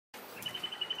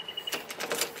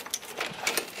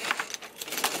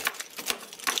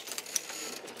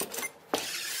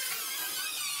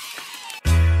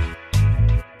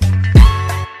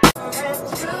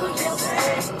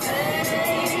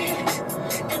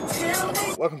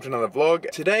Welcome to another vlog.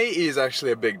 Today is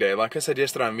actually a big day. Like I said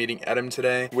yesterday, I'm meeting Adam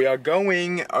today. We are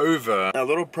going over a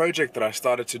little project that I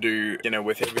started to do, you know,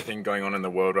 with everything going on in the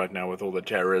world right now with all the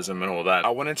terrorism and all that. I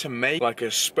wanted to make like a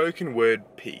spoken word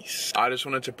piece. I just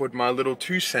wanted to put my little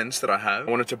 2 cents that I have.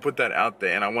 I wanted to put that out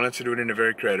there and I wanted to do it in a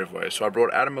very creative way. So I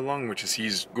brought Adam along, which is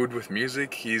he's good with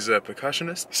music. He's a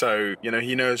percussionist. So, you know,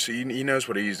 he knows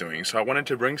what he's doing. So I wanted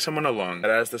to bring someone along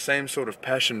that has the same sort of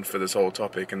passion for this whole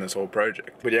topic and this whole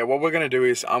project. But yeah, what we're gonna do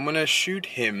is I'm gonna shoot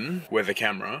him with a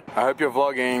camera. I hope you're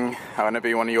vlogging. I wanna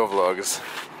be one of your vlogs.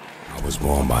 I was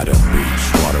born by the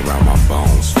beach, water around my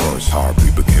bones. First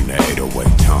heartbeat became the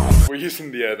 808 tone. We're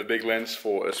using the big lens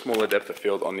for a smaller depth of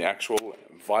field on the actual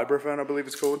Vibraphone, I believe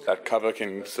it's called. That cover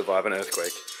can survive an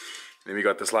earthquake. Then we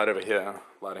got this light over here,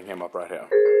 lighting him up right here.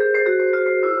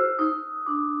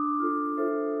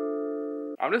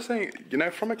 I'm just saying, you know,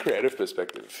 from a creative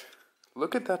perspective,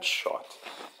 look at that shot.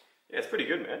 Yeah, it's pretty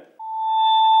good, man.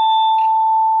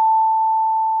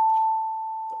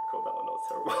 Don't record that one, that was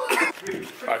terrible.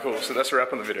 Alright, cool, so that's a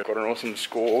wrap on the video. Got an awesome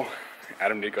score.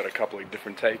 Adam did got a couple of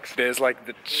different takes. There's like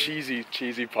the cheesy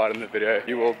part in the video.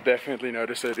 You will definitely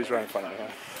notice it. It's right in front of me.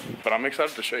 But I'm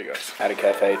excited to show you guys. At a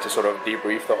cafe to sort of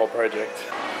debrief the whole project.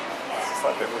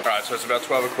 Alright, so it's about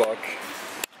 12 o'clock.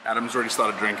 Adam's already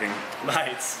started drinking.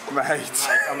 Mate, Mate.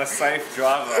 I'm a safe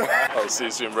driver. I'll see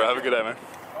you soon, bro. Have a good day, man.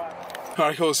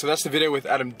 Alright, cool. So that's the video with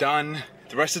Adam done.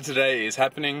 The rest of today is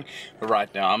happening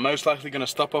right now. I'm most likely going to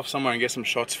stop off somewhere and get some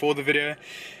shots for the video.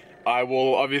 I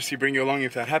will obviously bring you along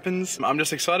if that happens. I'm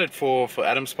just excited for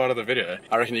Adam's part of the video.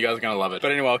 I reckon you guys are going to love it.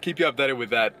 But anyway, I'll keep you updated with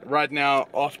that. Right now,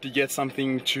 off to get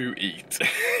something to eat.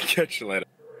 Catch you later.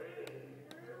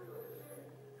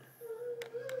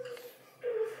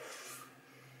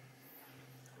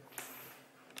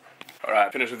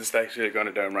 Alright, finished with the steaks. We're going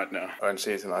to Dome right now. I won't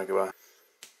see you tonight. Goodbye.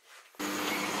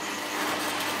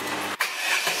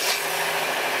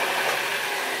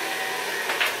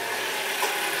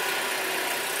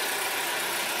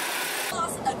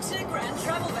 A $2,000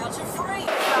 travel voucher free.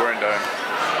 We're in Dome.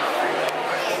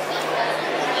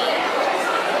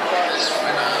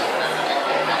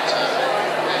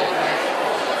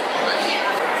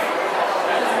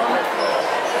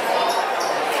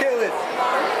 Kill it.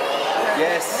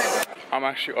 Yes. I'm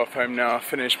actually off home now. I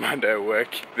finished my day of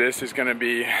work. This is gonna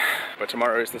be, but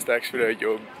tomorrow is the stacks video.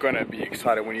 You're gonna be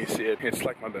excited when you see it. It's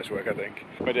like my best work, I think.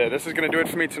 But yeah, this is gonna do it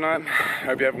for me tonight.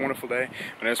 Hope you have a wonderful day.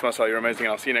 My name is Marcel. You're amazing.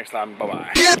 I'll see you next time. Bye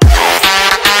bye.